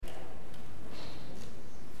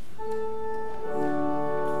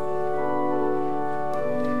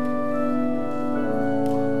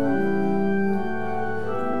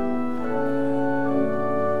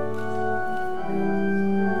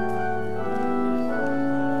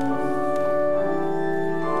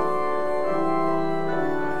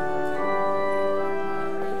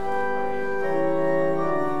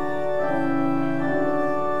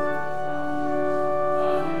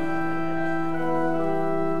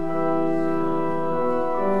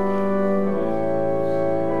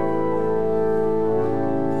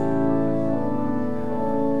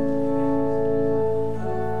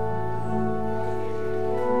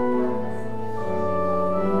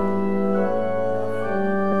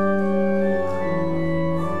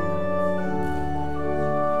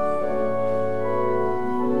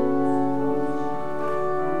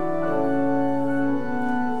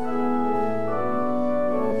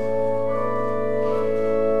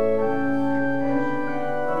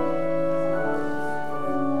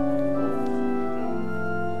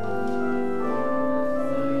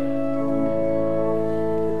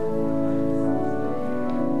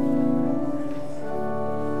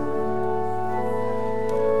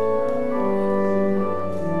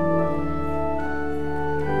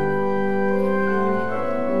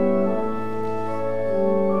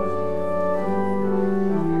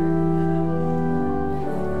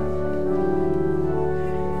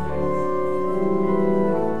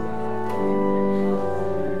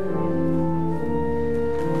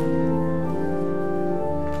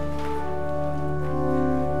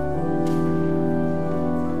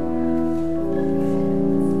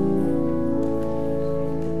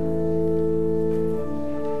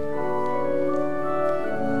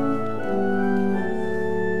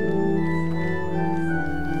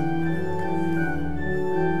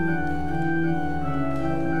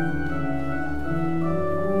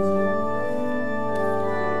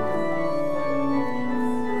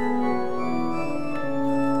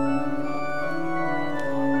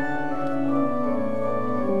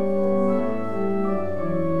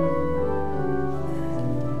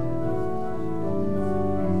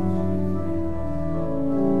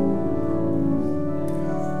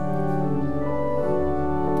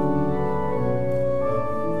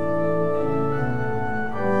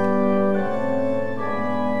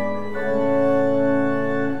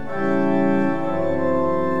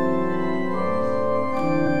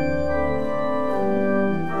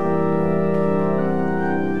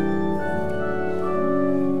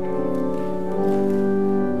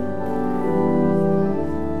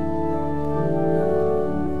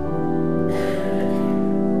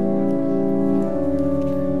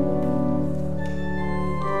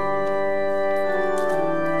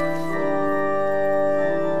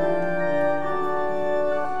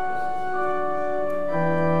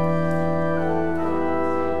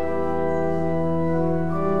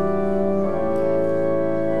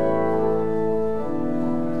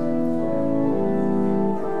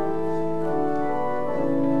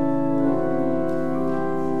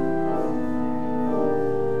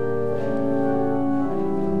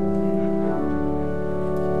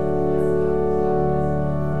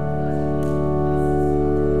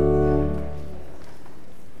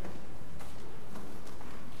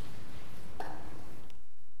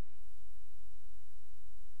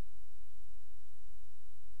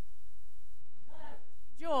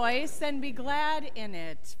Rejoice and be glad in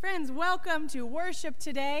it. Friends, welcome to worship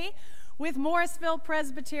today with Morrisville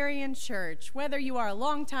Presbyterian Church. Whether you are a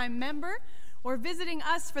longtime member or visiting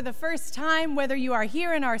us for the first time, whether you are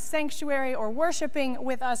here in our sanctuary or worshiping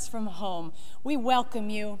with us from home, we welcome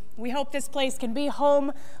you. We hope this place can be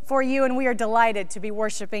home for you, and we are delighted to be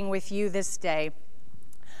worshiping with you this day.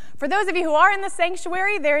 For those of you who are in the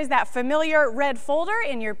sanctuary, there is that familiar red folder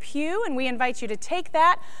in your pew, and we invite you to take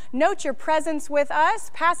that, note your presence with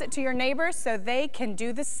us, pass it to your neighbors so they can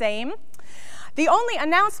do the same. The only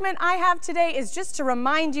announcement I have today is just to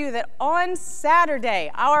remind you that on Saturday,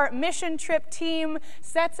 our mission trip team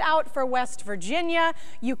sets out for West Virginia.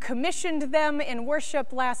 You commissioned them in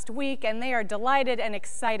worship last week, and they are delighted and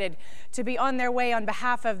excited to be on their way on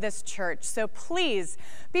behalf of this church. So please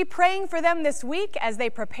be praying for them this week as they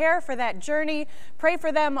prepare for that journey. Pray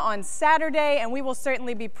for them on Saturday, and we will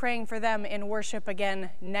certainly be praying for them in worship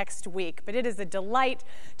again next week. But it is a delight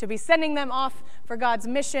to be sending them off for God's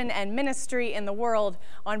mission and ministry in the world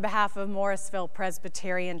on behalf of Morrisville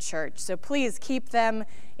Presbyterian Church. So please keep them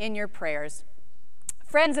in your prayers.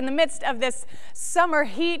 Friends, in the midst of this summer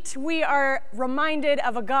heat, we are reminded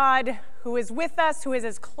of a God who is with us, who is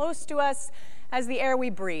as close to us as the air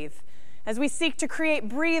we breathe. As we seek to create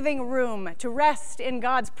breathing room to rest in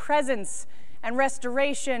God's presence and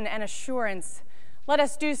restoration and assurance, let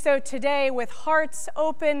us do so today with hearts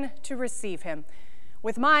open to receive him,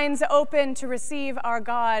 with minds open to receive our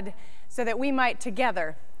God, so that we might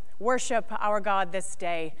together worship our God this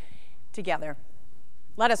day together.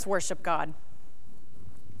 Let us worship God.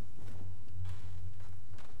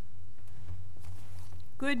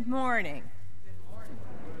 Good morning. Good morning.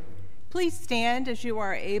 Please stand as you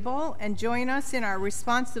are able and join us in our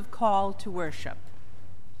responsive call to worship.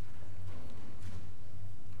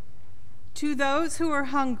 To those who are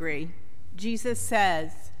hungry, Jesus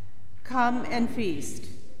says, "Come and feast.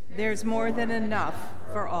 There's more than enough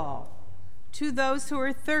for all." To those who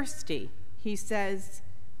are thirsty, he says,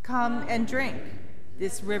 "Come and drink.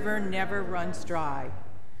 This river never runs dry."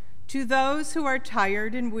 To those who are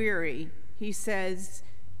tired and weary, he says,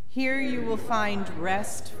 "Here you will find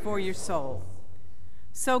rest for your soul."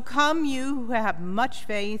 So come, you who have much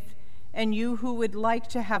faith, and you who would like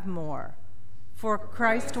to have more. For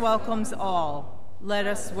Christ welcomes all. Let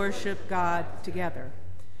us worship God together.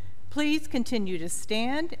 Please continue to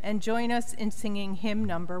stand and join us in singing hymn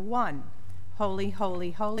number 1. Holy,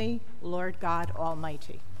 holy, holy, Lord God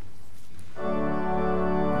Almighty.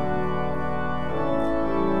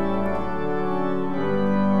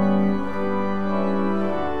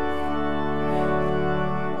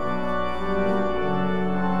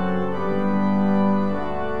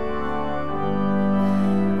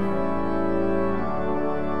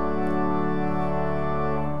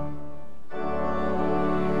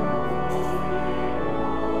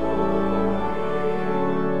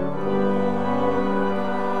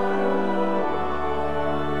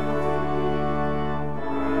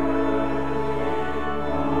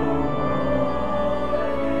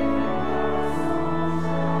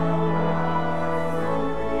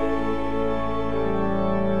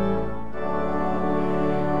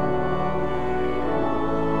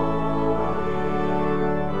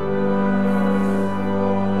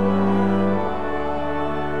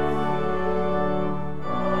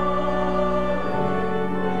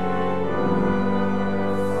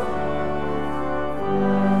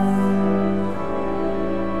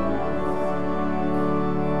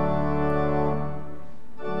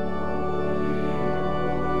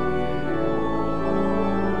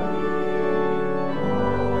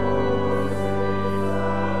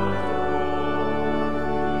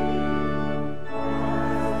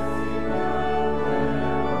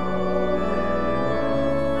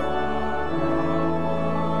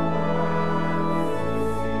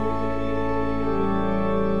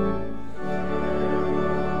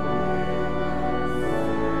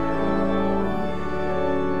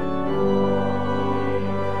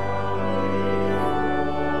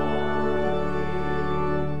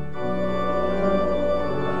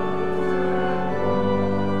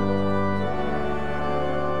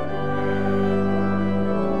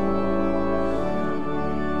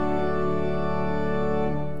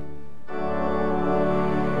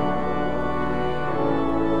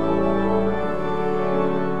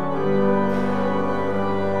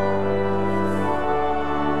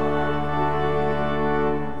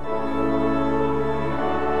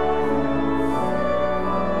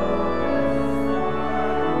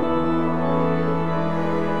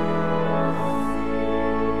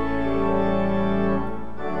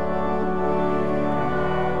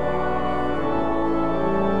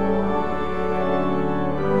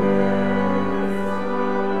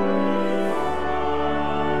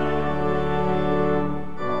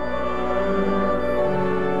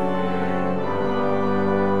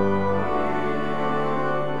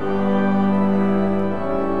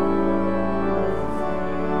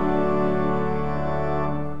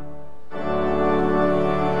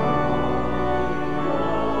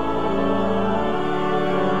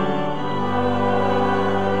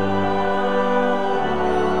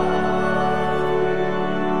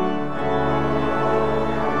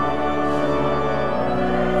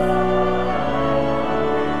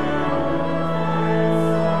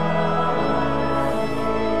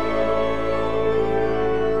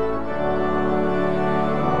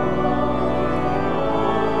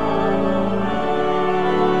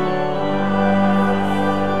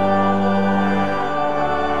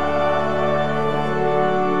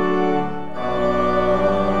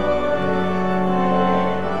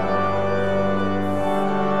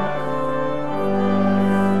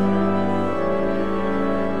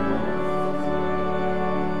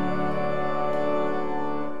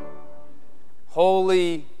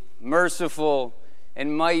 merciful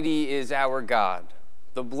and mighty is our God,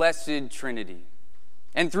 the blessed Trinity.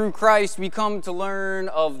 And through Christ we come to learn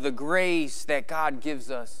of the grace that God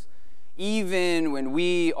gives us, even when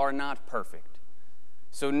we are not perfect.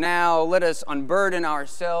 So now let us unburden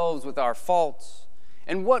ourselves with our faults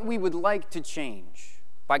and what we would like to change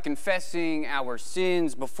by confessing our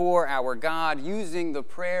sins before our God, using the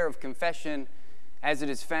prayer of confession as it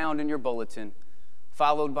is found in your bulletin,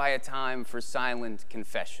 followed by a time for silent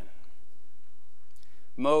confession.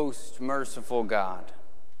 Most merciful God,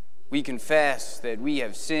 we confess that we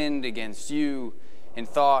have sinned against you in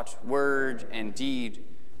thought, word, and deed,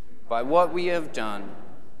 by what we have done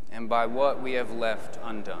and by what we have left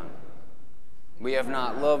undone. We have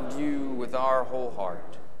not loved you with our whole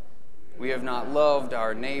heart. We have not loved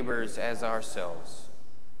our neighbors as ourselves.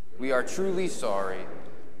 We are truly sorry,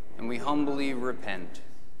 and we humbly repent.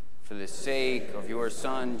 For the sake of your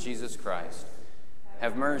Son, Jesus Christ,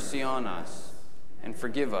 have mercy on us and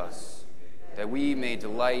forgive us, that we may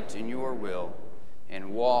delight in your will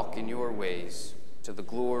and walk in your ways to the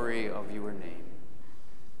glory of your name.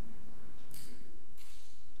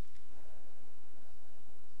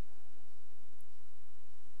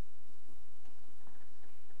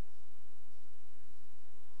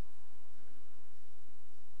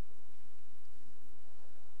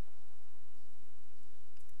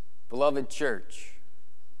 Beloved church,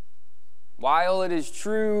 while it is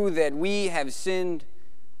true that we have sinned,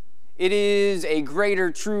 it is a greater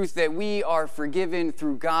truth that we are forgiven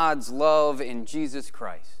through God's love in Jesus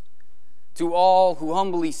Christ. To all who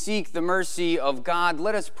humbly seek the mercy of God,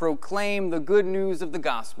 let us proclaim the good news of the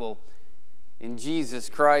gospel. In Jesus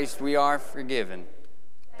Christ we are forgiven.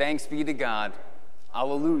 Thanks be to God.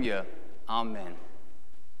 Alleluia. Amen.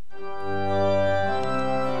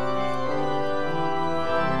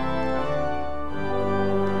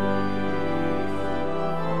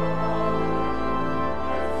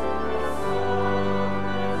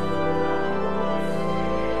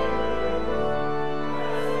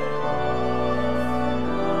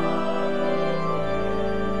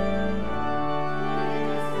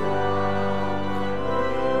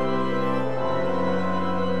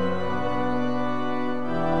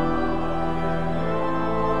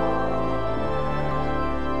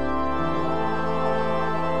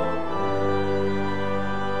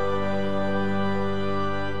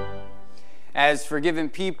 As forgiven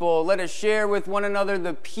people, let us share with one another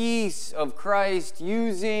the peace of Christ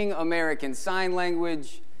using American Sign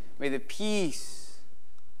Language. May the peace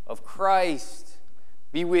of Christ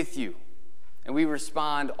be with you, and we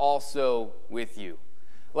respond also with you.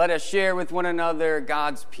 Let us share with one another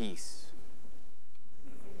God's peace.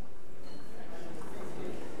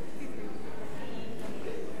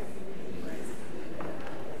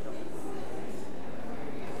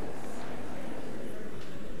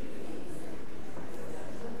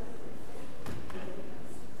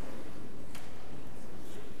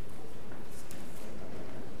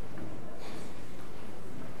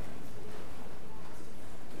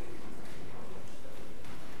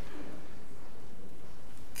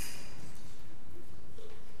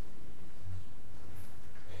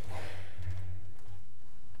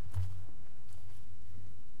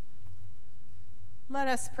 Let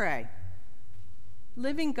us pray.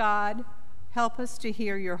 Living God, help us to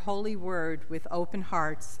hear your holy word with open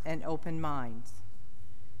hearts and open minds.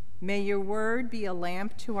 May your word be a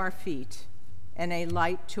lamp to our feet and a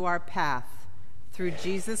light to our path, through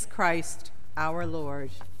Jesus Christ our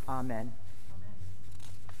Lord. Amen.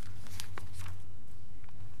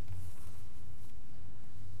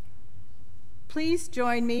 Please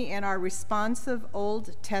join me in our responsive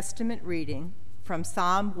Old Testament reading from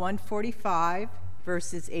Psalm 145,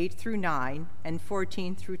 verses 8 through 9 and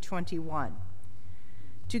 14 through 21.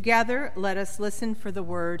 Together, let us listen for the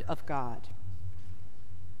word of God.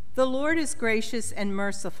 The Lord is gracious and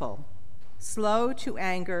merciful, slow to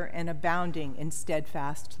anger and abounding in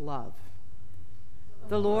steadfast love.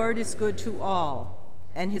 The Lord is good to all,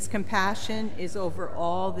 and his compassion is over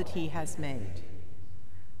all that he has made.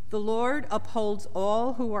 The Lord upholds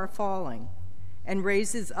all who are falling and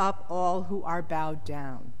raises up all who are bowed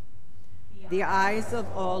down. The eyes of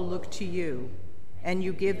all look to you, and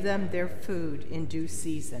you give them their food in due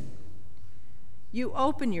season. You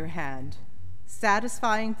open your hand,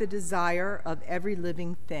 satisfying the desire of every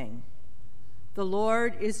living thing. The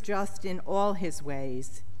Lord is just in all his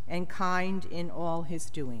ways and kind in all his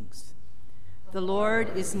doings. The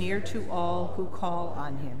Lord is near to all who call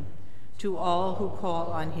on him, to all who call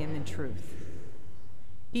on him in truth.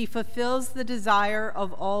 He fulfills the desire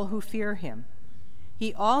of all who fear him.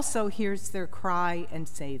 He also hears their cry and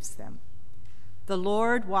saves them. The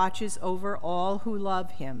Lord watches over all who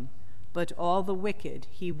love him, but all the wicked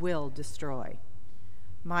he will destroy.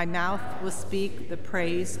 My mouth will speak the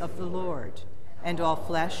praise of the Lord, and all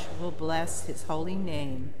flesh will bless his holy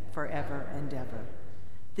name forever and ever.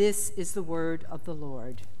 This is the word of the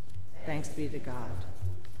Lord. Thanks be to God.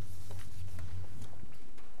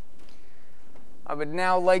 I would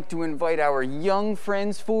now like to invite our young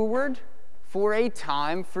friends forward for a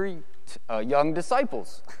time for young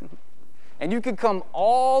disciples. And you could come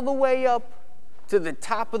all the way up to the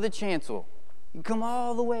top of the chancel. You come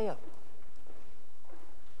all the way up.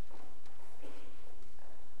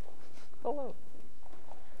 Hello.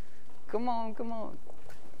 Come on, come on.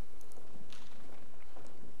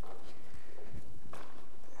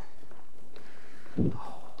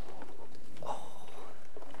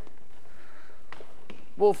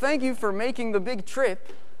 Well, thank you for making the big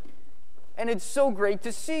trip. And it's so great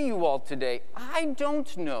to see you all today. I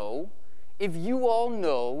don't know if you all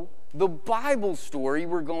know the Bible story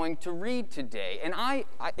we're going to read today. And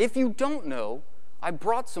if you don't know, I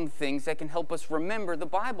brought some things that can help us remember the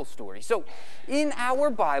Bible story. So in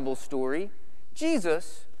our Bible story,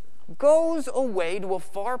 Jesus goes away to a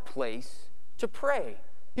far place to pray.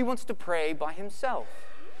 He wants to pray by himself.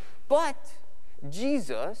 But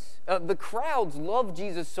Jesus, the crowds love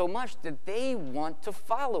Jesus so much that they want to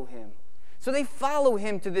follow him. So they follow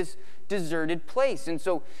him to this deserted place. And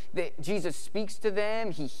so Jesus speaks to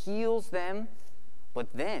them, he heals them, but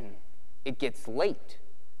then it gets late.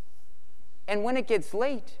 And when it gets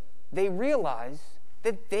late, they realize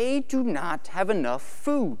that they do not have enough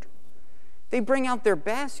food. They bring out their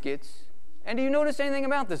baskets, and do you notice anything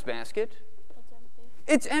about this basket?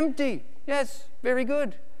 It's empty. Yes, very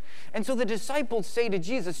good. And so the disciples say to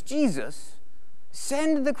Jesus, Jesus,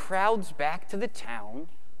 send the crowds back to the town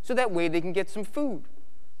so that way they can get some food,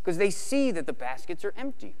 because they see that the baskets are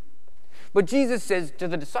empty. But Jesus says to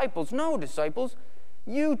the disciples, no, disciples,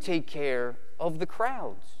 you take care of the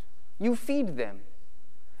crowds. You feed them.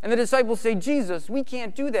 And the disciples say, Jesus, we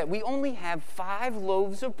can't do that. We only have 5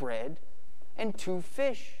 loaves of bread and 2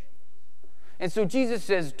 fish. And so Jesus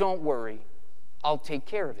says, don't worry, I'll take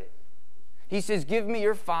care of it. He says, give me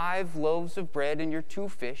your 5 loaves of bread and your 2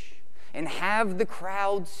 fish, and have the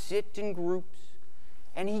crowd sit in groups.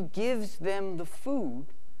 And he gives them the food.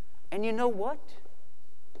 And you know what?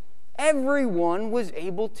 Everyone was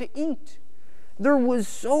able to eat. There was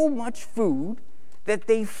so much food that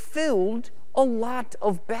they filled a lot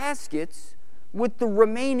of baskets with the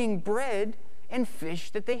remaining bread and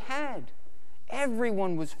fish that they had.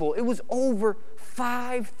 Everyone was full. It was over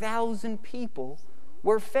 5,000 people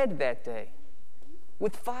were fed that day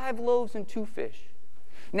with 5 loaves and 2 fish.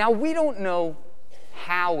 Now, we don't know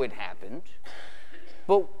how it happened.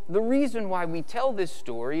 But the reason why we tell this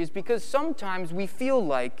story is because sometimes we feel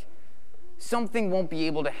like something won't be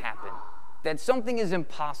able to happen, that something is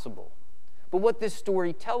impossible. But what this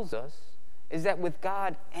story tells us is that with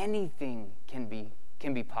God, anything can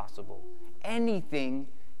be possible. Anything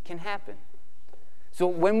can happen. So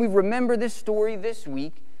when we remember this story this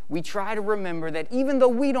week, we try to remember that even though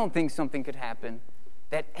we don't think something could happen,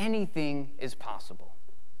 that anything is possible.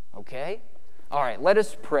 Okay? All right, let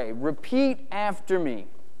us pray. Repeat after me.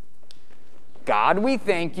 God, we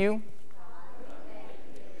thank you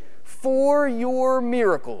for your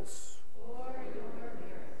miracles.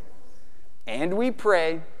 And we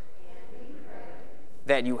pray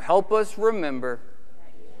that you help us remember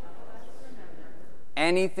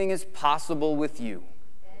anything is possible with you.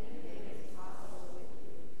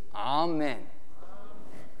 Amen.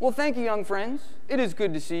 Well, thank you, young friends. It is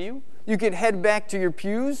good to see you. You can head back to your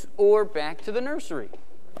pews or back to the nursery.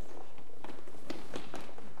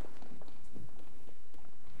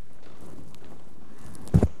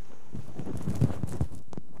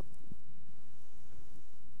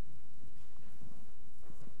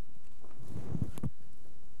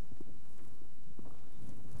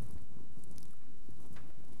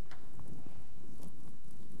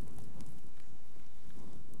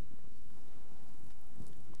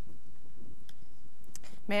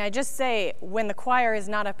 May I just say, when the choir is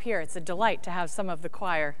not up here, it's a delight to have some of the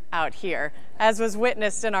choir out here, as was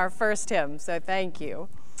witnessed in our first hymn, so thank you.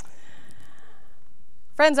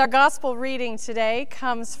 Friends, our gospel reading today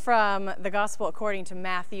comes from the Gospel according to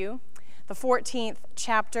Matthew, the 14th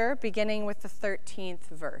chapter, beginning with the 13th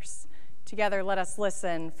verse. Together, let us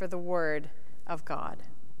listen for the word of God.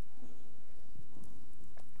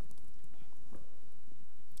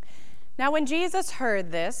 Now, when Jesus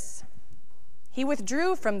heard this, he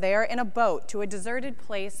withdrew from there in a boat to a deserted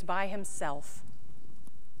place by himself.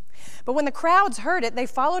 But when the crowds heard it, they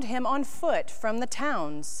followed him on foot from the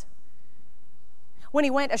towns. When he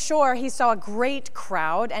went ashore, he saw a great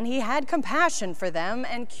crowd, and he had compassion for them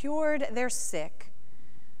and cured their sick.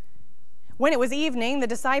 When it was evening, the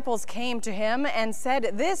disciples came to him and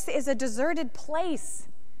said, "This is a deserted place,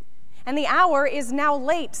 and the hour is now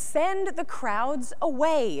late. Send the crowds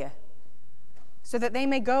away, so that they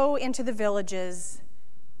may go into the villages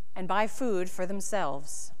and buy food for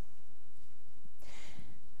themselves."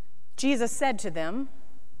 Jesus said to them,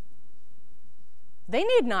 "They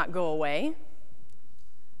need not go away.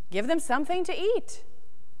 Give them something to eat."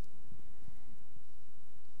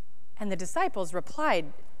 And the disciples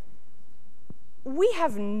replied, "We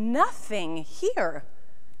have nothing here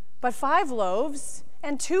but 5 loaves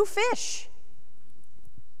and 2 fish."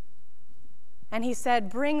 And he said,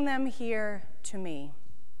 "Bring them here to me."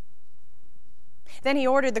 Then he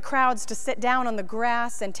ordered the crowds to sit down on the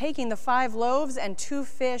grass, and taking the 5 loaves and 2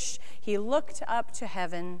 fish, he looked up to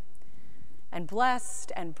heaven and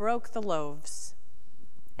blessed and broke the loaves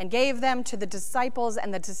and gave them to the disciples,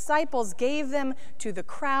 and the disciples gave them to the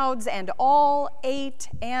crowds, and all ate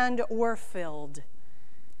and were filled.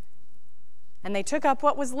 And they took up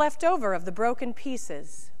what was left over of the broken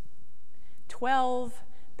pieces, 12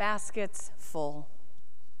 baskets full.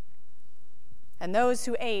 And those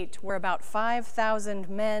who ate were about 5,000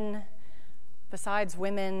 men, besides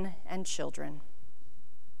women and children.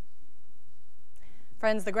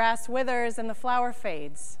 Friends, the grass withers and the flower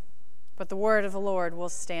fades, but the word of the Lord will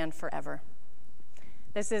stand forever.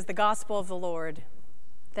 This is the gospel of the Lord.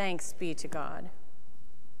 Thanks be to God.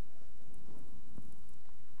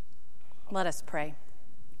 Let us pray.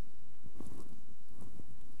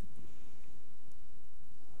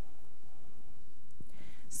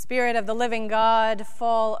 Spirit of the living God,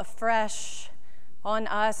 fall afresh on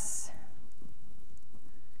us.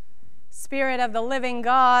 Spirit of the living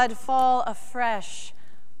God, fall afresh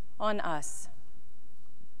on us.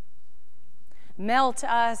 Melt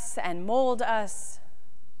us and mold us.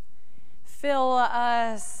 Fill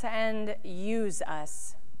us and use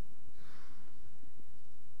us.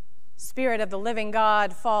 Spirit of the living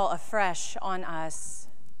God, fall afresh on us.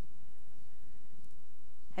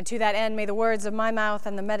 And to that end, may the words of my mouth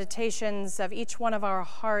and the meditations of each one of our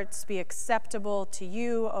hearts be acceptable to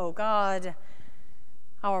you, O God,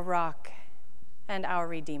 our rock and our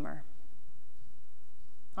Redeemer.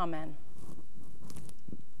 Amen.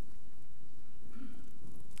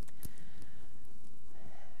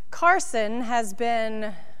 Carson has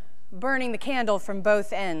been burning the candle from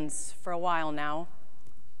both ends for a while now.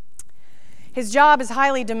 His job is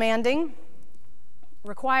highly demanding,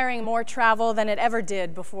 requiring more travel than it ever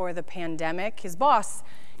did before the pandemic. His boss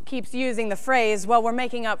keeps using the phrase, "Well, we're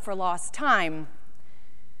making up for lost time,"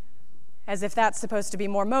 as if that's supposed to be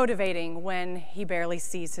more motivating when he barely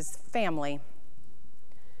sees his family.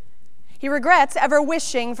 He regrets ever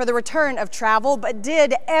wishing for the return of travel, but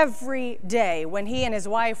did every day when he and his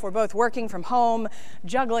wife were both working from home,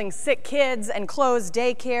 juggling sick kids and closed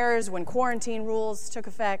daycares when quarantine rules took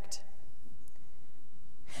effect.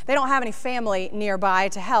 They don't have any family nearby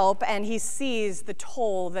to help, and he sees the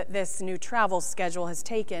toll that this new travel schedule has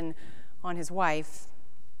taken on his wife.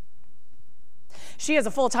 She has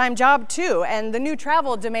a full-time job too, and the new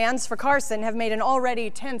travel demands for Carson have made an already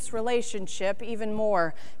tense relationship even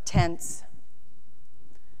more tense.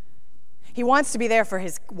 He wants to be there for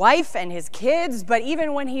his wife and his kids, but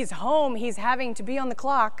even when he's home, he's having to be on the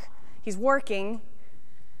clock. He's working.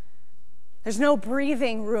 There's no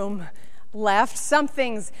breathing room left.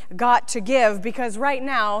 Something's got to give, because right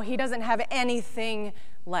now he doesn't have anything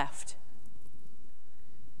left.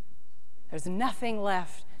 There's nothing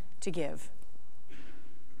left to give.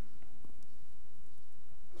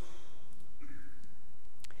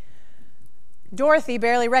 Dorothy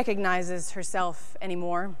barely recognizes herself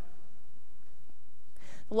anymore.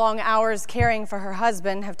 The long hours caring for her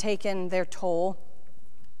husband have taken their toll.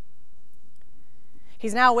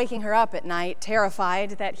 He's now waking her up at night,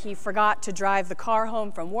 terrified that he forgot to drive the car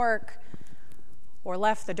home from work or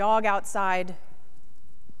left the dog outside.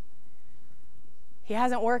 He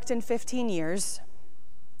hasn't worked in 15 years,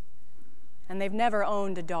 and they've never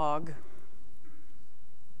owned a dog.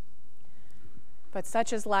 But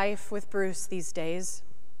such is life with Bruce these days.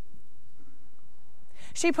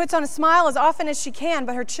 She puts on a smile as often as she can,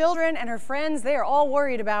 but her children and her friends, they are all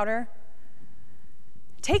worried about her.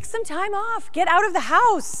 Take some time off. Get out of the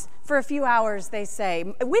house for a few hours, they say.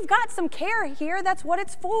 We've got some care here. That's what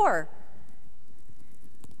it's for.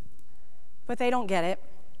 But they don't get it.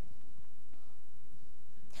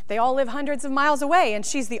 They all live hundreds of miles away, and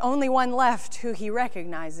she's the only one left who he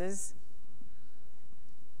recognizes.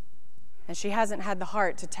 And she hasn't had the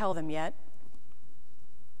heart to tell them yet.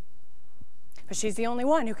 But she's the only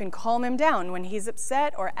one who can calm him down when he's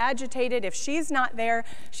upset or agitated. If she's not there,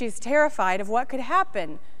 she's terrified of what could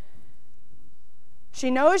happen. She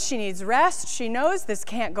knows she needs rest. She knows this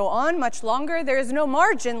can't go on much longer. There is no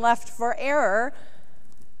margin left for error.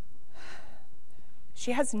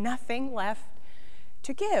 She has nothing left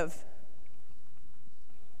to give.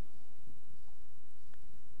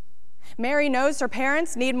 Mary knows her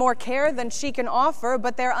parents need more care than she can offer,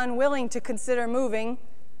 but they're unwilling to consider moving.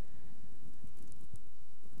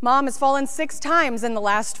 Mom has fallen 6 times in the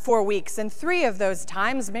last 4 weeks, and 3 of those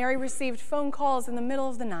times Mary received phone calls in the middle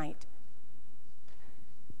of the night.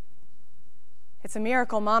 It's a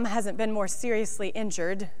miracle Mom hasn't been more seriously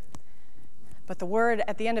injured, but the word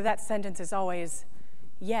at the end of that sentence is always,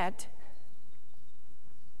 yet.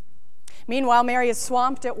 Meanwhile, Mary is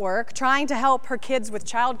swamped at work, trying to help her kids with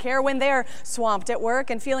childcare when they're swamped at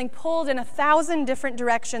work and feeling pulled in 1,000 different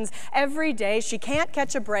directions every day. She can't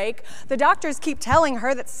catch a break. The doctors keep telling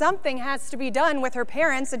her that something has to be done with her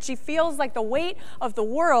parents, and she feels like the weight of the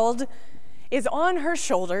world is on her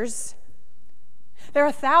shoulders. There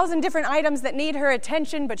are 1,000 different items that need her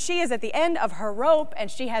attention, but she is at the end of her rope, and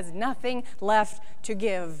she has nothing left to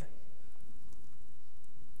give.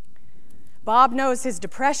 Bob knows his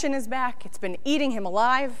depression is back. It's been eating him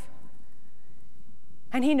alive.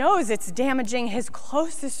 And he knows it's damaging his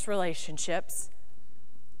closest relationships.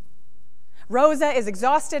 Rosa is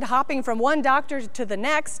exhausted, hopping from one doctor to the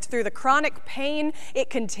next through the chronic pain. It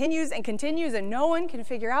continues and continues, and no one can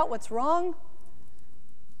figure out what's wrong.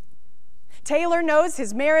 Taylor knows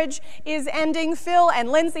his marriage is ending. Phil and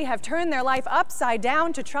Lindsay have turned their life upside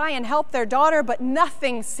down to try and help their daughter, but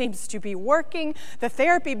nothing seems to be working. The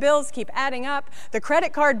therapy bills keep adding up. The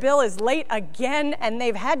credit card bill is late again, and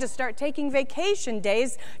they've had to start taking vacation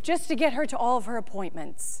days just to get her to all of her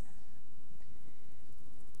appointments.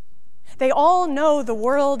 They all know the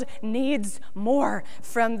world needs more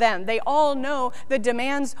from them. They all know the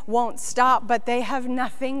demands won't stop, but they have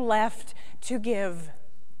nothing left to give.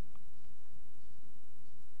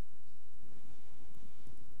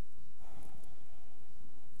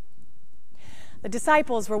 The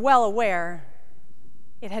disciples were well aware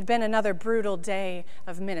it had been another brutal day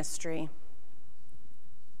of ministry.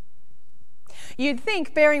 You'd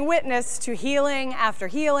think bearing witness to healing after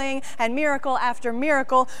healing and miracle after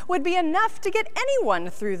miracle would be enough to get anyone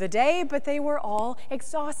through the day, but they were all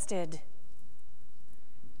exhausted.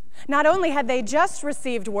 Not only had they just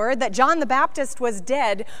received word that John the Baptist was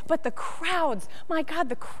dead, but the crowds, my God,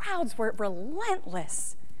 the crowds were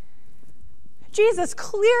relentless. Jesus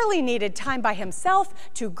clearly needed time by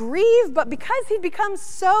himself to grieve, but because he'd become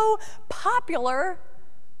so popular,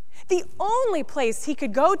 the only place he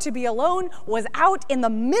could go to be alone was out in the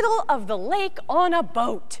middle of the lake on a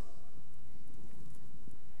boat.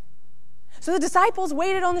 So the disciples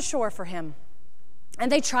waited on the shore for him, and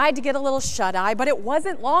they tried to get a little shut-eye, but it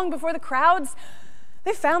wasn't long before the crowds,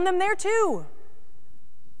 they found them there too.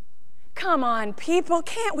 Come on, people,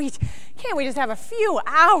 can't we just have a few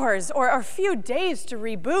hours or a few days to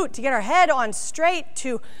reboot, to get our head on straight,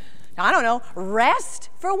 to, I don't know, rest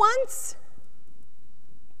for once?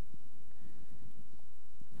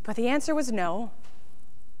 But the answer was no.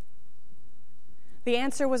 The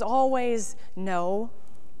answer was always no.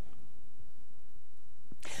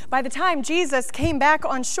 By the time Jesus came back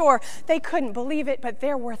on shore, they couldn't believe it, but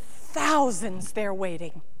there were thousands there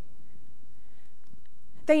waiting.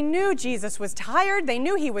 They knew Jesus was tired. They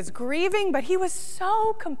knew he was grieving, but he was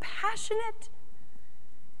so compassionate.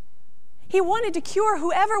 He wanted to cure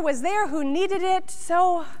whoever was there who needed it.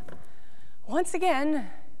 So, once again,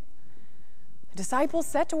 the disciples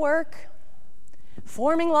set to work,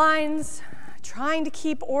 forming lines, trying to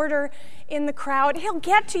keep order in the crowd. He'll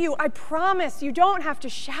get to you, I promise. You don't have to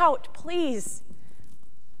shout, please.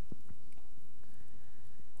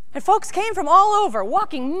 And folks came from all over,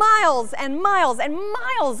 walking miles and miles and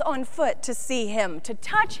miles on foot to see him, to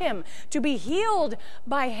touch him, to be healed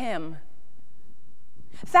by him.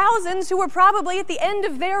 Thousands who were probably at the end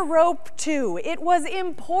of their rope too. It was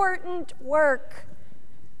important work.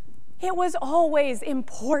 It was always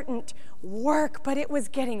important work, but it was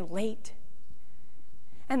getting late.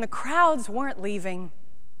 And the crowds weren't leaving.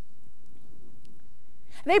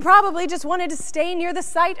 They probably just wanted to stay near the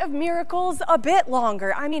site of miracles a bit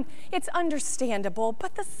longer. I mean, it's understandable,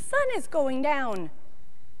 but the sun is going down.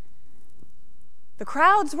 The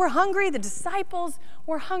crowds were hungry. The disciples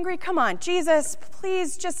were hungry. Come on, Jesus,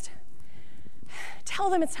 please just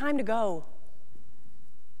tell them it's time to go.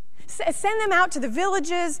 Send them out to the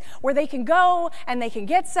villages where they can go and they can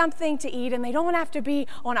get something to eat, and they don't have to be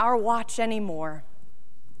on our watch anymore.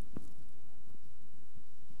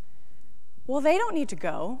 Well, they don't need to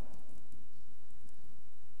go.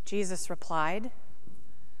 Jesus replied,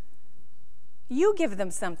 "You give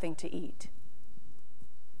them something to eat."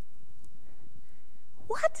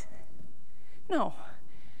 What? No,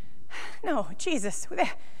 Jesus,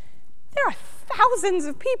 there are thousands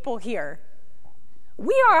of people here.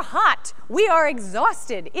 We are hot. We are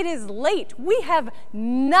exhausted. It is late. We have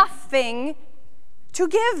nothing to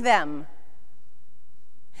give them.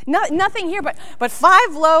 Nothing here but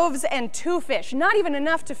 5 loaves and 2 fish. Not even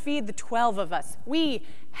enough to feed the 12 of us. We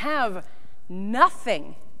have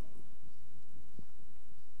nothing.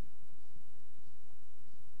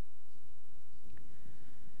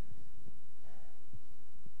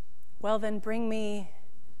 Well, then bring me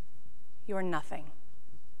your nothing.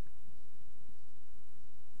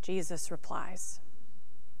 Jesus replies,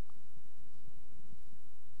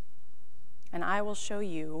 "And I will show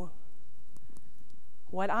you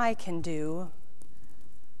what I can do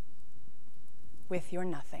with your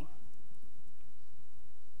nothing."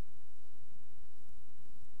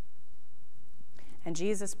 And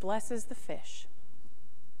Jesus blesses the fish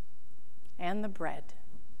and the bread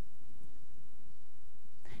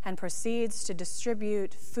and proceeds to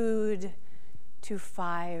distribute food to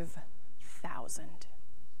 5,000.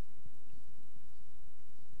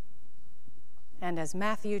 And as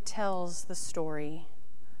Matthew tells the story,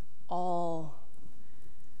 all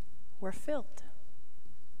were filled.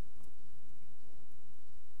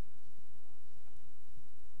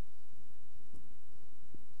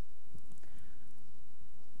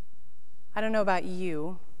 I don't know about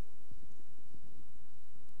you,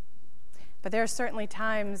 but there are certainly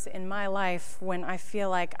times in my life when I feel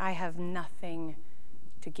like I have nothing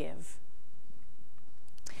to give.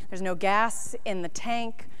 There's no gas in the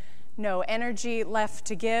tank, no energy left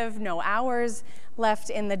to give, no hours left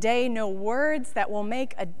in the day, no words that will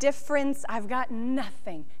make a difference. I've got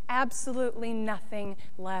nothing, absolutely nothing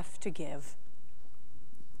left to give.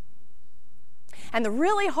 And the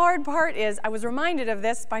really hard part is, I was reminded of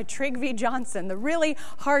this by Trygve Johnson, the really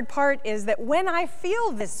hard part is that when I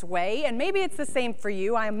feel this way, and maybe it's the same for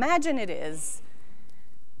you, I imagine it is,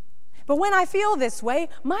 but when I feel this way,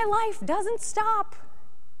 my life doesn't stop.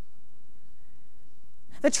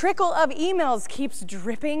 The trickle of emails keeps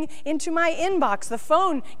dripping into my inbox. The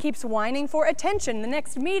phone keeps whining for attention. The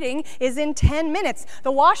next meeting is in 10 minutes.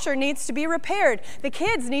 The washer needs to be repaired. The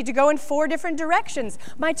kids need to go in 4 different directions.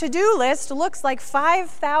 My to-do list looks like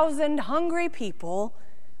 5,000 hungry people,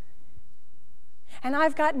 and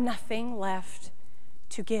I've got nothing left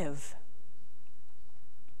to give.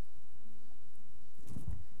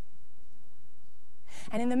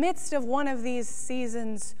 And in the midst of one of these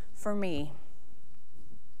seasons for me,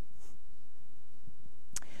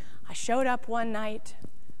 I showed up one night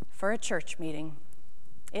for a church meeting.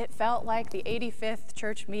 It felt like the 85th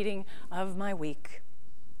church meeting of my week.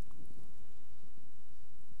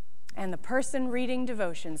 And the person reading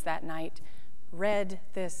devotions that night read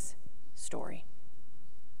this story.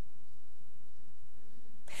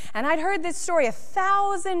 And I'd heard this story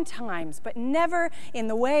 1,000 times, but never in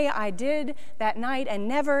the way I did that night, and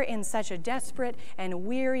never in such a desperate and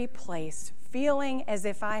weary place, feeling as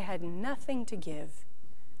if I had nothing to give.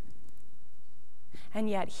 And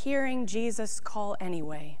yet hearing Jesus call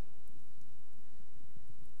anyway.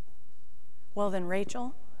 Well then,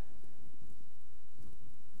 Rachel,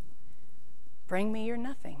 bring me your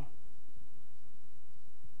nothing.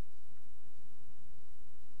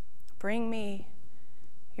 Bring me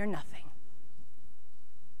your nothing.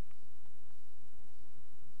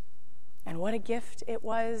 And what a gift it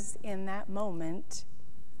was in that moment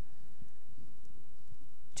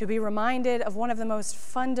to be reminded of one of the most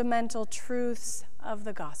fundamental truths of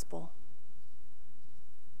the gospel.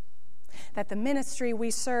 That the ministry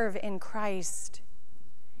we serve in Christ,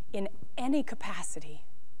 in any capacity,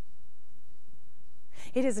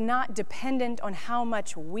 it is not dependent on how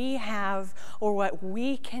much we have or what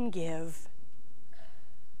we can give,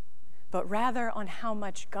 but rather on how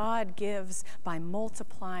much God gives by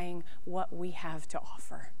multiplying what we have to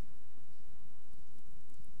offer.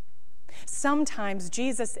 Sometimes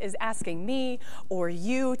Jesus is asking me or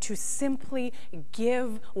you to simply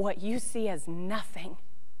give what you see as nothing.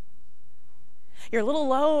 Your little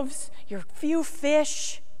loaves, your few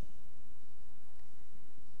fish,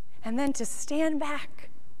 and then to stand back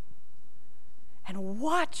and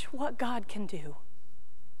watch what God can do.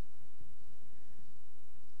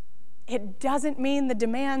 It doesn't mean the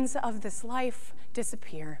demands of this life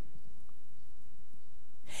disappear.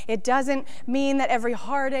 It doesn't mean that every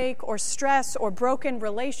heartache or stress or broken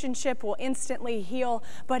relationship will instantly heal,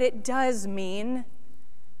 but it does mean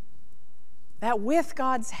that with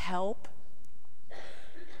God's help,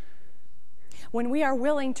 when we are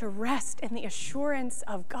willing to rest in the assurance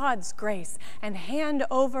of God's grace and hand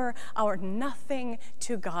over our nothing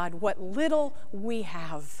to God, what little we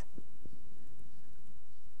have,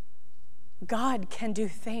 God can do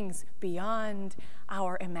things beyond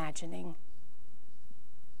our imagining.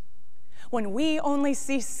 When we only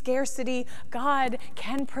see scarcity, God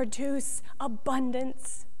can produce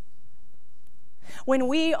abundance. When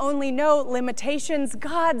we only know limitations,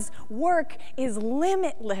 God's work is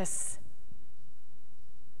limitless.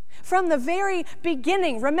 From the very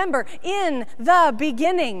beginning, remember, in the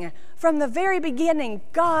beginning, from the very beginning,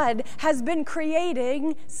 God has been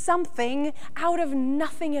creating something out of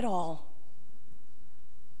nothing at all.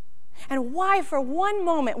 And why for one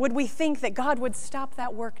moment would we think that God would stop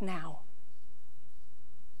that work now?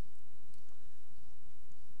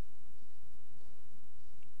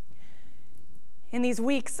 In these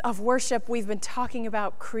weeks of worship, we've been talking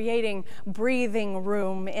about creating breathing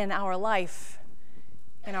room in our life,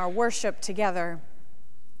 in our worship together.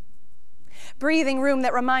 Breathing room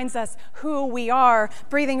that reminds us who we are,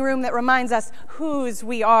 breathing room that reminds us whose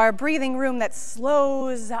we are, breathing room that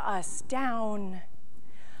slows us down,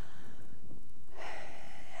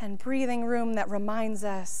 and breathing room that reminds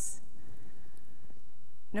us,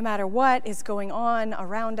 no matter what is going on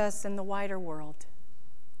around us in the wider world,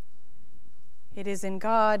 it is in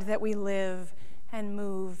God that we live and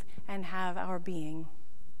move and have our being.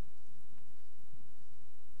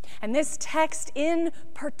 And this text in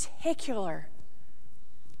particular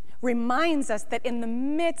reminds us that in the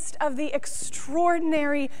midst of the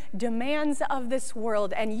extraordinary demands of this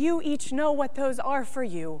world, and you each know what those are for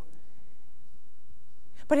you,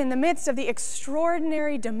 but in the midst of the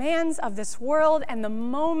extraordinary demands of this world and the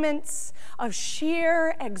moments of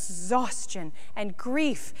sheer exhaustion and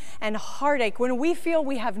grief and heartache, when we feel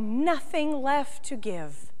we have nothing left to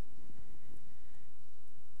give,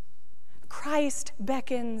 Christ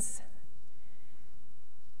beckons,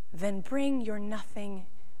 "Then bring your nothing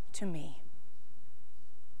to me."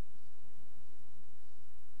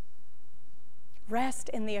 Rest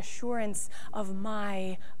in the assurance of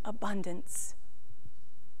my abundance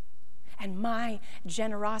and my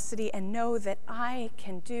generosity, and know that I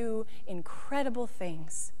can do incredible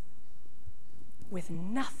things with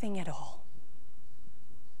nothing at all.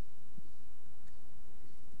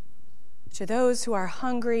 To those who are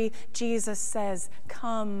hungry, Jesus says,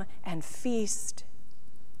 "Come and feast."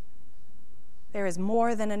 There is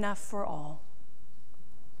more than enough for all.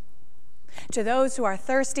 To those who are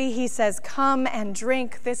thirsty, he says, "Come and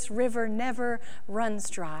drink. This river never runs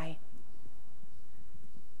dry."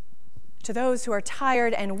 To those who are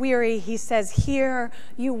tired and weary, he says, "Here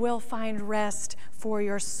you will find rest for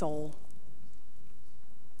your soul."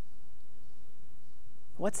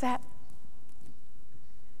 What's that?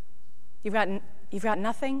 You've got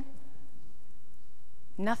nothing?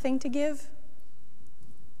 Nothing to give?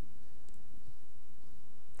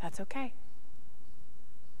 That's okay.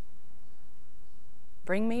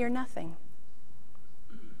 Bring me your nothing.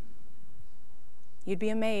 You'd be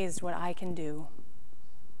amazed what I can do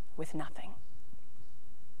with nothing.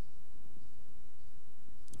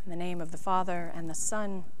 In the name of the Father, and the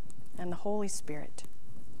Son, and the Holy Spirit.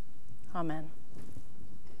 Amen.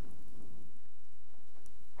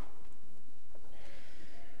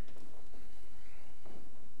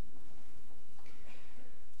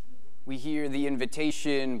 We hear the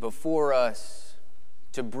invitation before us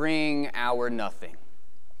to bring our nothing.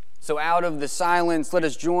 So out of the silence, let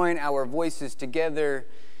us join our voices together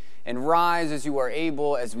and rise as you are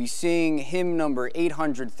able as we sing hymn number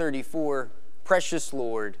 834, "Precious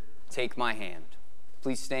Lord, Take My Hand."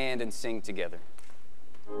 Please stand and sing together.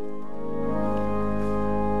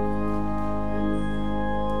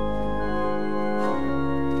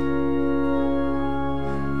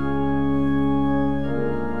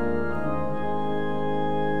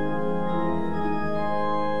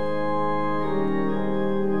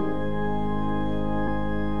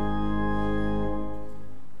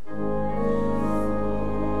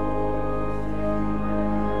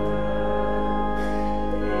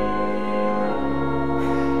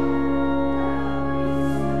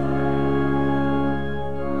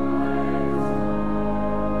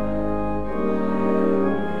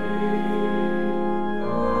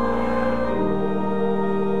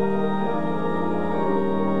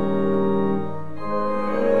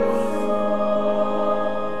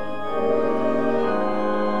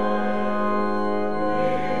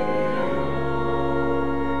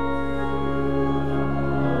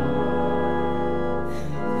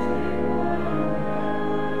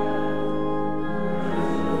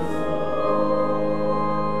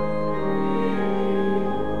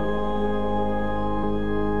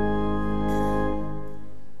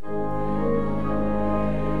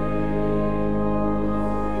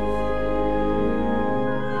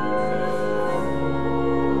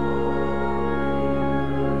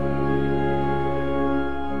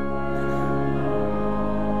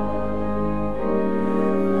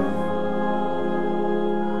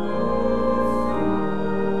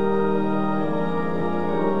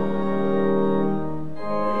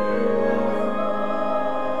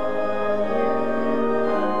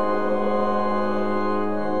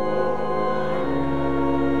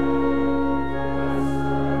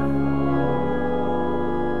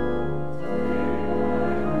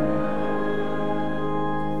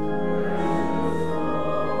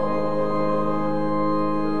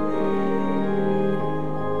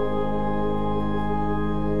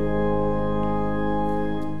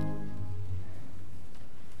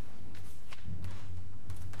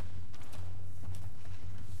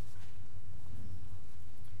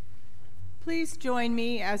 Please join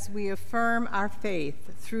me as we affirm our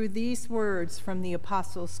faith through these words from the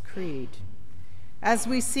Apostles' Creed. As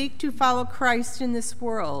we seek to follow Christ in this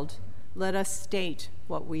world, let us state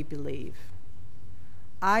what we believe.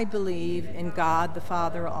 I believe in God the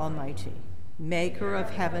Father Almighty, maker of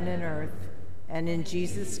heaven and earth, and in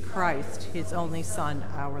Jesus Christ, his only Son,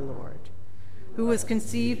 our Lord, who was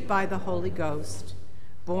conceived by the Holy Ghost,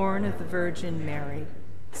 born of the Virgin Mary,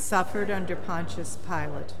 suffered under Pontius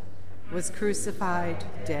Pilate, was crucified,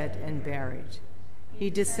 dead, and buried. He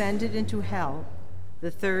descended into hell.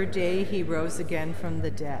 The third day he rose again from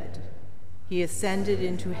the dead. He ascended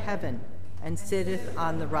into heaven and sitteth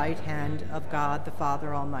on the right hand of God the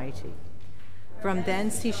Father Almighty. From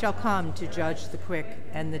thence he shall come to judge the quick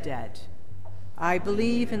and the dead. I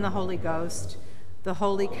believe in the Holy Ghost, the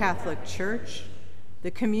Holy Catholic Church,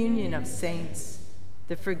 the communion of saints,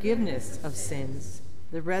 the forgiveness of sins,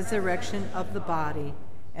 the resurrection of the body,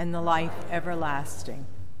 and the life everlasting.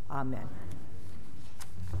 Amen.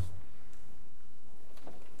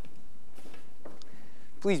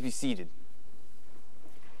 Please be seated.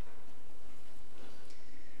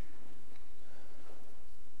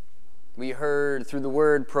 We heard through the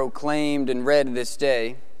word proclaimed and read this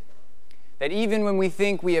day that even when we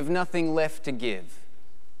think we have nothing left to give,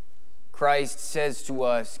 Christ says to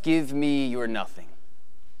us, "Give me your nothing."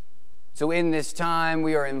 So in this time,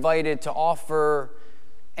 we are invited to offer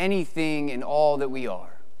anything and all that we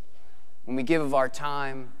are. When we give of our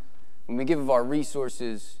time, when we give of our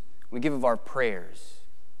resources, when we give of our prayers,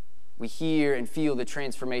 we hear and feel the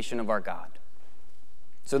transformation of our God.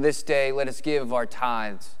 So this day, let us give of our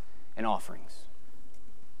tithes and offerings.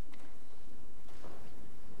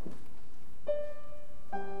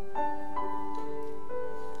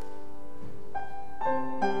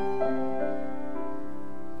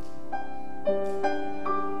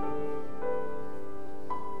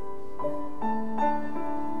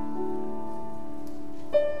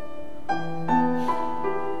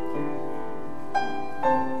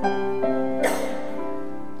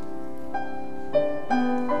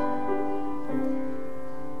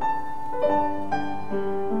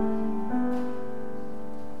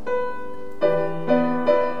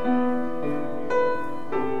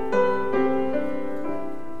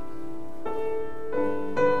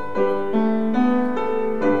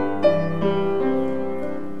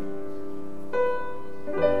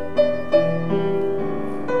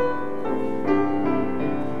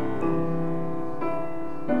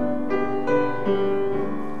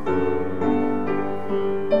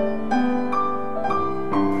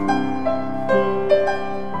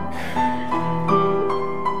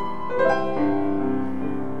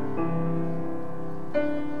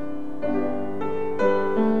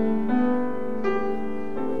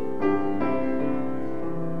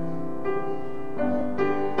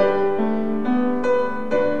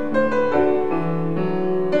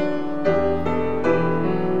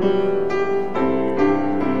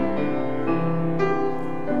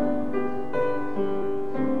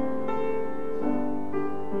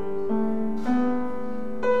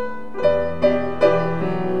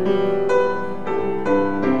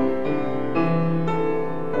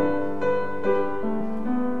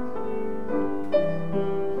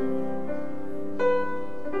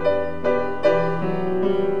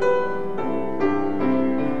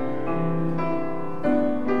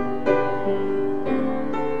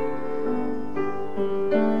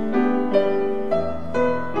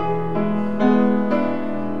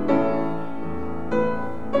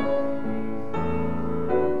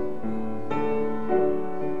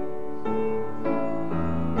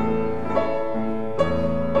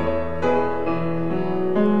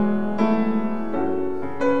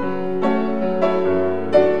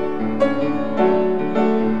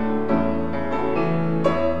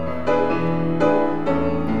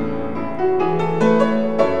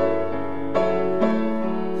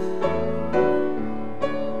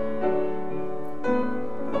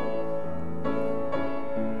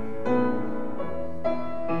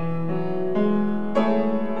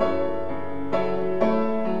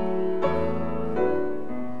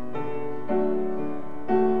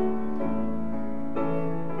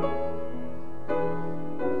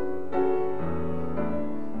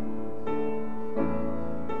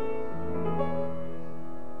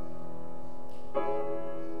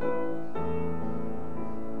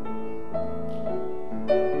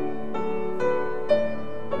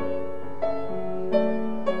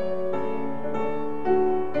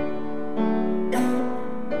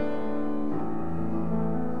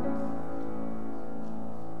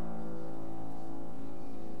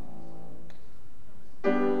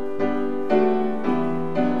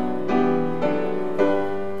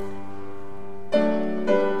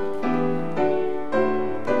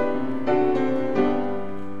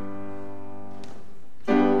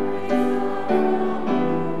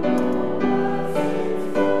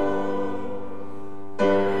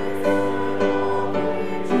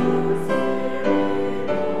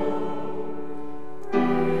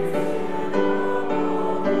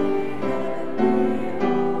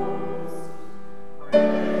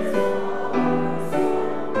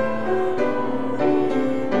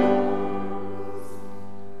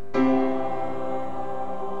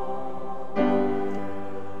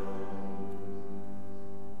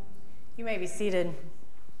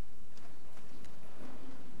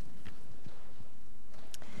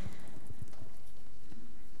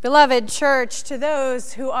 Beloved church, to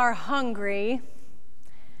those who are hungry,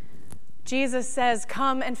 Jesus says,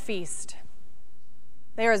 come and feast.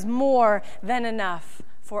 There is more than enough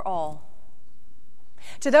for all.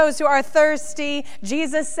 To those who are thirsty,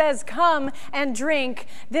 Jesus says, come and drink.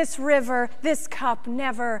 This river, this cup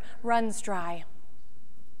never runs dry.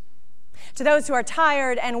 To those who are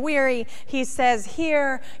tired and weary, he says,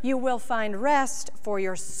 here you will find rest for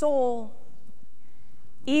your soul,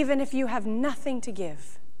 even if you have nothing to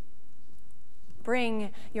give.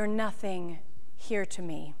 Bring your nothing here to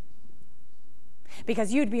me,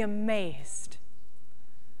 because you'd be amazed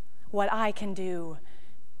what I can do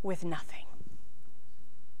with nothing.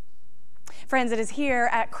 Friends, it is here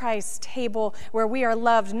at Christ's table where we are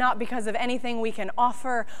loved not because of anything we can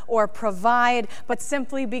offer or provide, but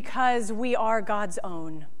simply because we are God's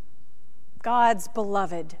own, God's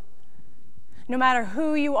beloved. No matter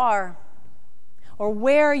who you are or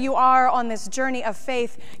where you are on this journey of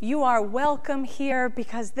faith, you are welcome here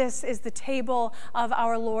because this is the table of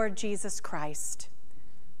our Lord Jesus Christ.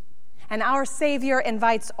 And our Savior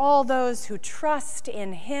invites all those who trust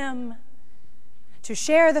in him to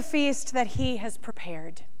share the feast that he has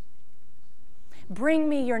prepared. Bring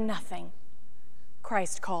me your nothing,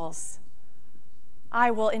 Christ calls.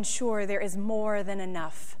 I will ensure there is more than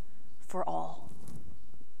enough for all.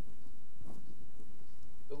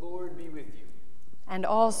 The Lord be with you. And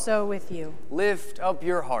also with you. Lift up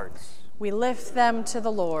your hearts. We lift them to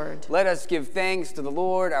the Lord. Let us give thanks to the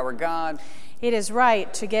Lord our God. It is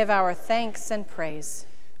right to give our thanks and praise.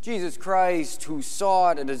 Jesus Christ, who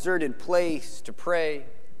sought a deserted place to pray,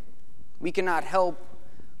 we cannot help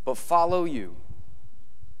but follow you.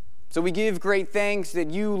 So we give great thanks that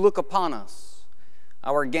you look upon us,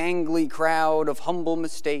 our gangly crowd of humble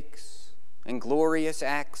mistakes and glorious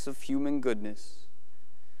acts of human goodness.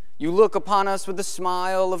 You look upon us with a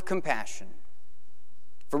smile of compassion,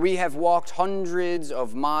 for we have walked hundreds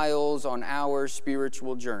of miles on our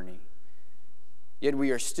spiritual journey. Yet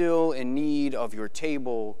we are still in need of your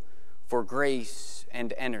table for grace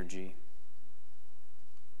and energy.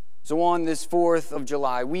 So on this 4th of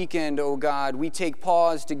July weekend, O God, we take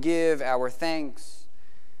pause to give our thanks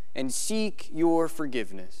and seek your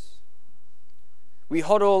forgiveness. We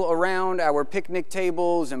huddle around our picnic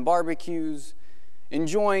tables and barbecues,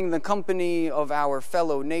 enjoying the company of our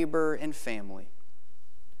fellow neighbor and family.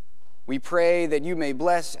 We pray that you may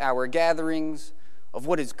bless our gatherings of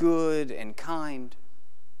what is good and kind,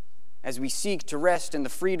 as we seek to rest in the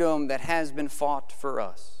freedom that has been fought for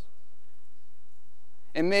us.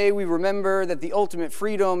 And may we remember that the ultimate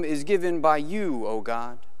freedom is given by you, O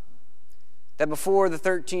God, that before the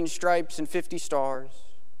 13 stripes and 50 stars,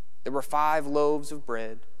 there were 5 loaves of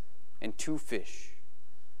bread and 2 fish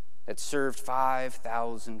that served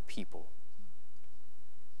 5,000 people.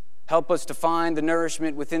 Help us to find the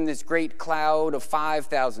nourishment within this great cloud of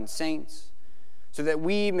 5,000 saints, so that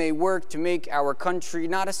we may work to make our country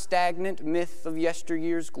not a stagnant myth of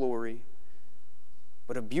yesteryear's glory,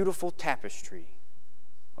 but a beautiful tapestry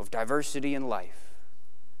of diversity and life,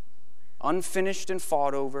 unfinished and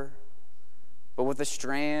fought over, but with a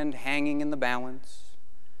strand hanging in the balance,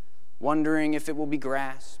 wondering if it will be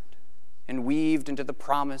grasped and weaved into the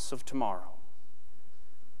promise of tomorrow.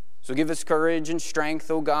 So give us courage and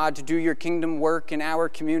strength, O God, to do your kingdom work in our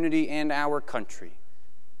community and our country,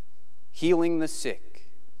 healing the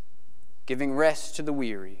sick, giving rest to the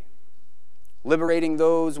weary, liberating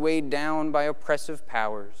those weighed down by oppressive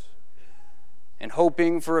powers, and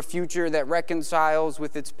hoping for a future that reconciles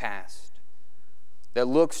with its past, that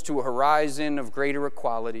looks to a horizon of greater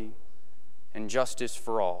equality and justice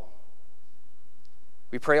for all.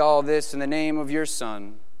 We pray all this in the name of your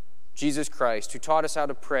Son, Jesus Christ, who taught us how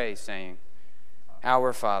to pray, saying,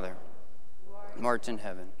 Our Father, who art in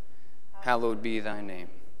heaven, hallowed be thy name.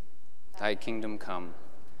 Thy kingdom come,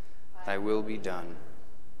 thy will be done,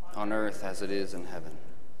 on earth as it is in heaven.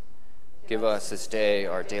 Give us this day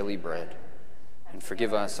our daily bread, and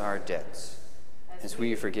forgive us our debts, as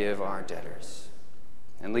we forgive our debtors.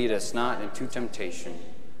 And lead us not into temptation,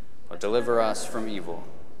 but deliver us from evil.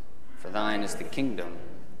 For thine is the kingdom,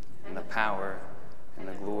 and the power, and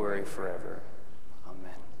the glory forever.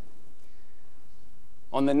 Amen.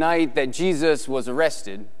 On the night that Jesus was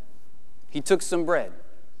arrested, he took some bread.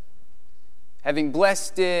 Having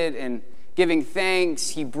blessed it and giving thanks,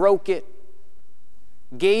 he broke it,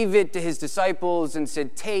 gave it to his disciples, and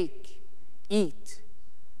said, Take, eat.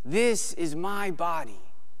 This is my body,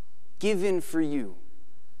 given for you.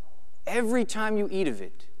 Every time you eat of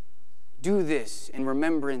it, do this in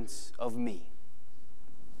remembrance of me.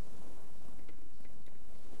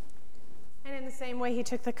 And in the same way, he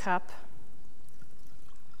took the cup.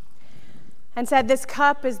 and said, "This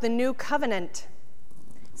cup is the new covenant,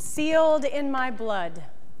 sealed in my blood,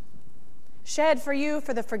 shed for you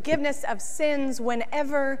for the forgiveness of sins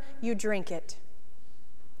whenever you drink it.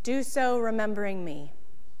 Do so remembering me."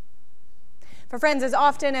 For friends, as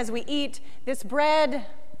often as we eat this bread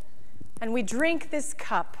and we drink this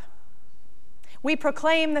cup, we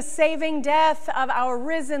proclaim the saving death of our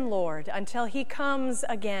risen Lord until he comes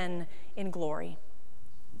again in glory.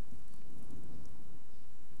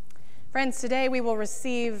 Friends, today we will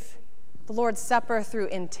receive the Lord's Supper through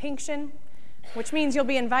intinction, which means you'll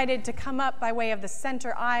be invited to come up by way of the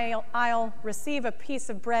center aisle, receive a piece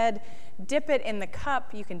of bread, dip it in the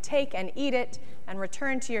cup. You can take and eat it and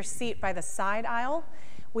return to your seat by the side aisle.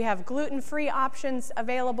 We have gluten-free options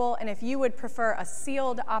available, and if you would prefer a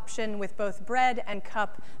sealed option with both bread and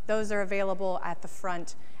cup, those are available at the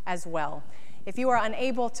front as well. If you are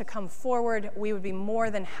unable to come forward, we would be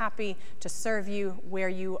more than happy to serve you where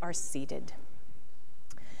you are seated.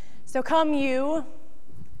 So come you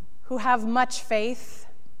who have much faith,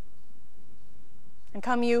 and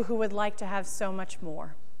come you who would like to have so much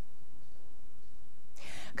more.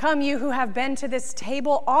 Come you who have been to this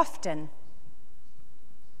table often.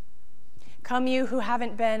 Come you who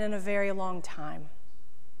haven't been in a very long time.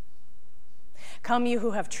 Come you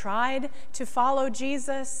who have tried to follow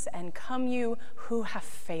Jesus, and come you who have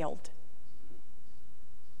failed.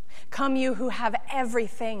 Come you who have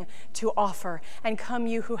everything to offer, and come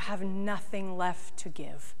you who have nothing left to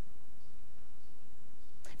give.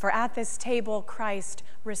 For at this table, Christ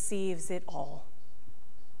receives it all.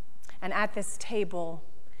 And at this table,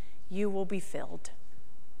 you will be filled.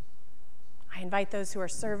 I invite those who are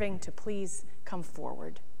serving to please come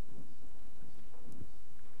forward.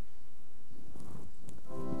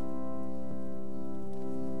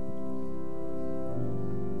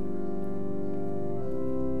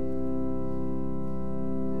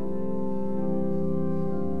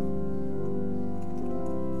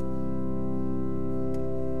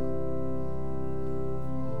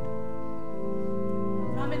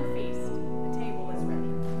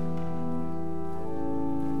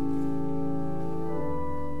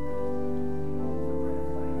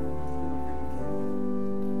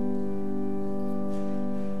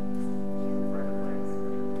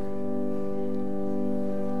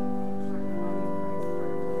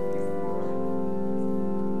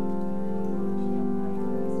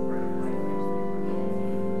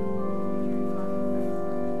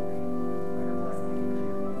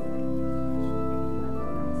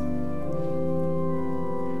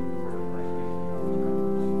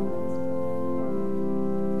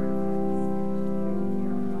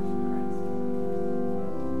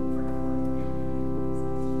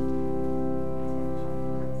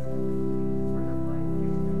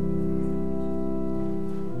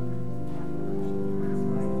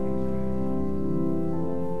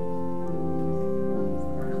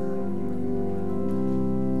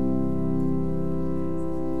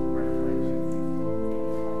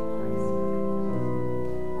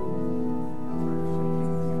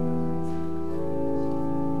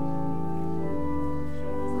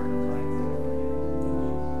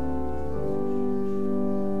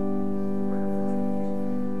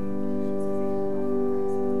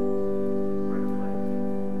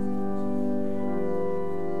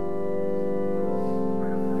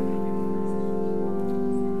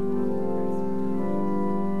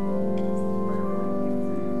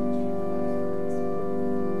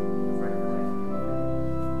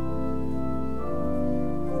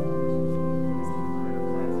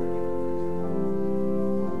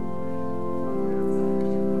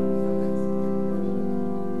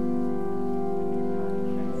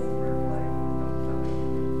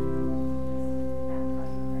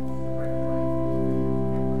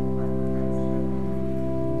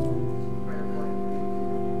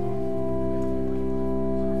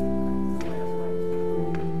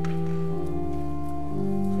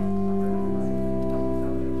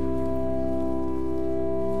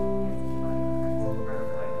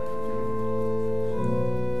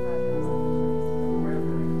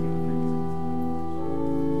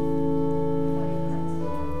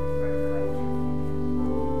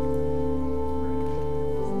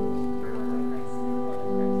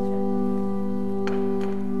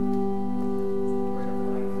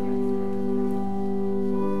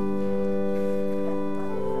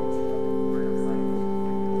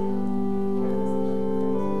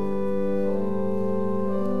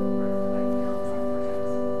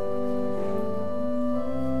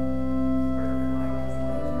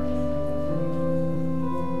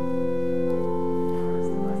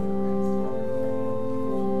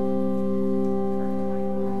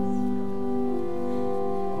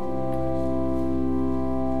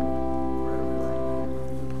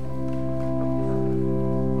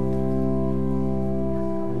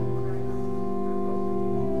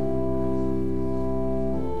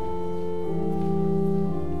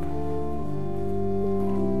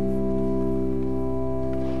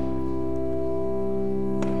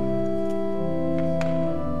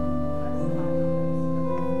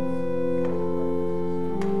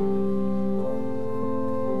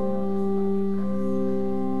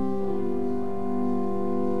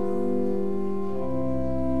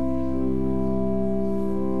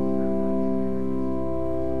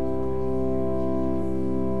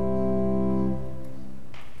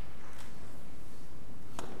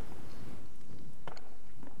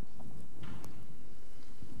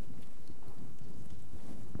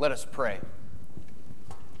 Let us pray.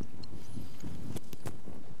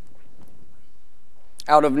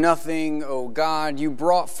 Out of nothing, O God, you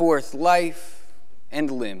brought forth life and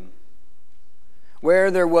limb. Where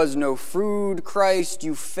there was no food, Christ,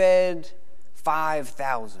 you fed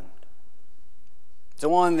 5,000.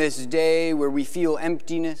 So on this day where we feel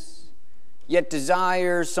emptiness, yet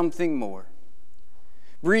desire something more,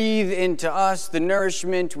 breathe into us the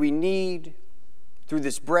nourishment we need through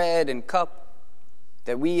this bread and cup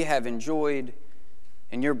that we have enjoyed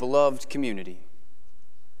in your beloved community.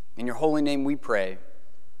 In your holy name we pray.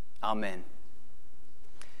 Amen.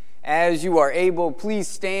 As you are able, please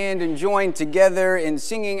stand and join together in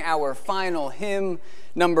singing our final hymn,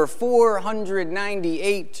 number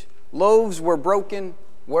 498, Loaves Were Broken,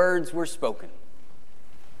 Words Were Spoken.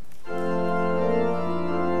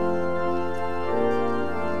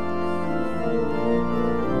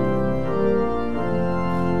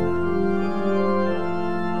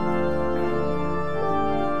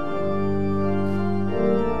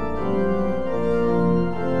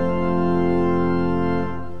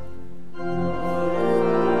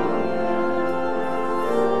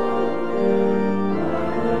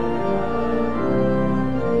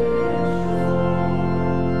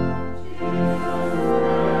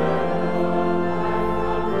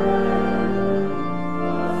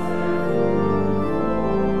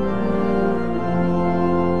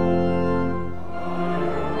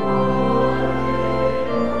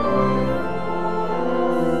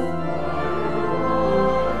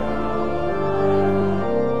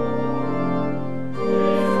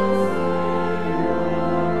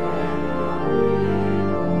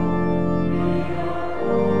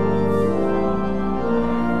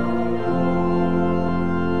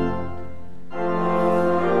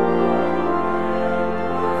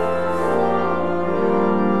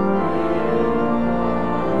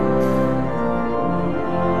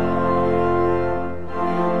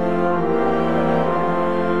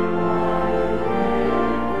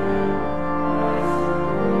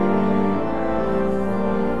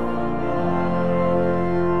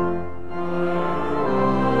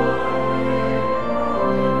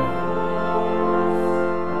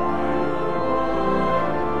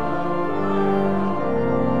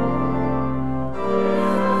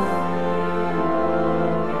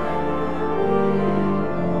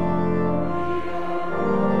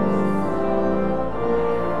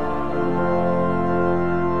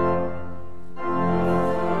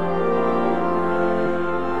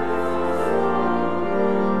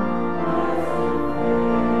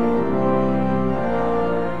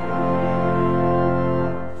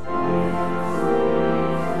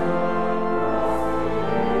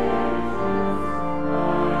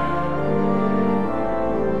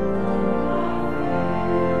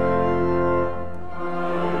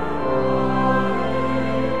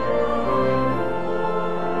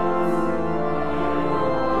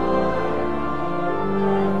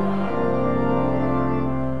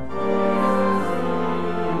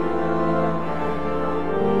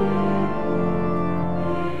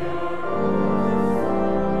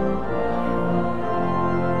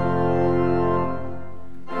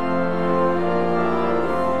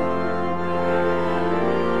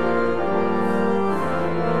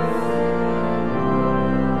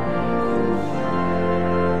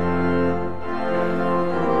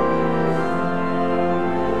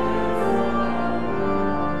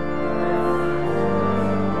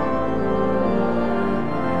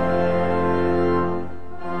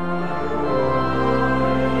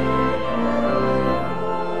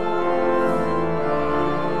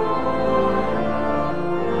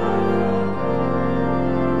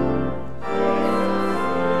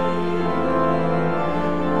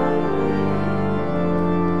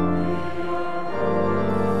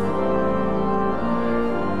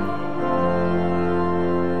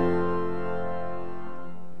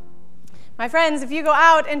 My friends, if you go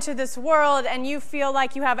out into this world and you feel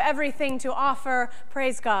like you have everything to offer,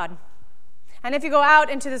 praise God. And if you go out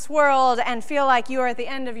into this world and feel like you are at the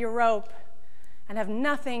end of your rope and have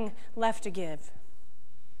nothing left to give,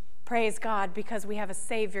 praise God, because we have a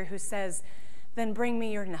Savior who says, then bring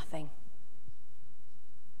me your nothing.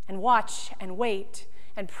 And watch and wait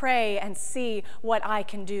and pray and see what I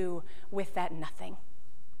can do with that nothing.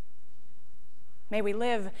 May we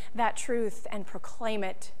live that truth and proclaim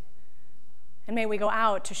it. And may we go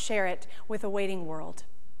out to share it with a waiting world.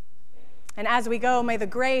 And as we go, may the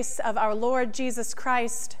grace of our Lord Jesus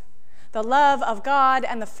Christ, the love of God,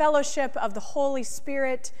 and the fellowship of the Holy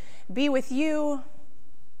Spirit be with you,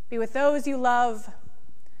 be with those you love,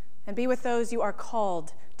 and be with those you are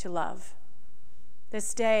called to love,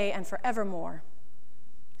 this day and forevermore.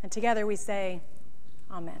 And together we say,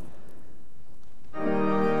 Amen.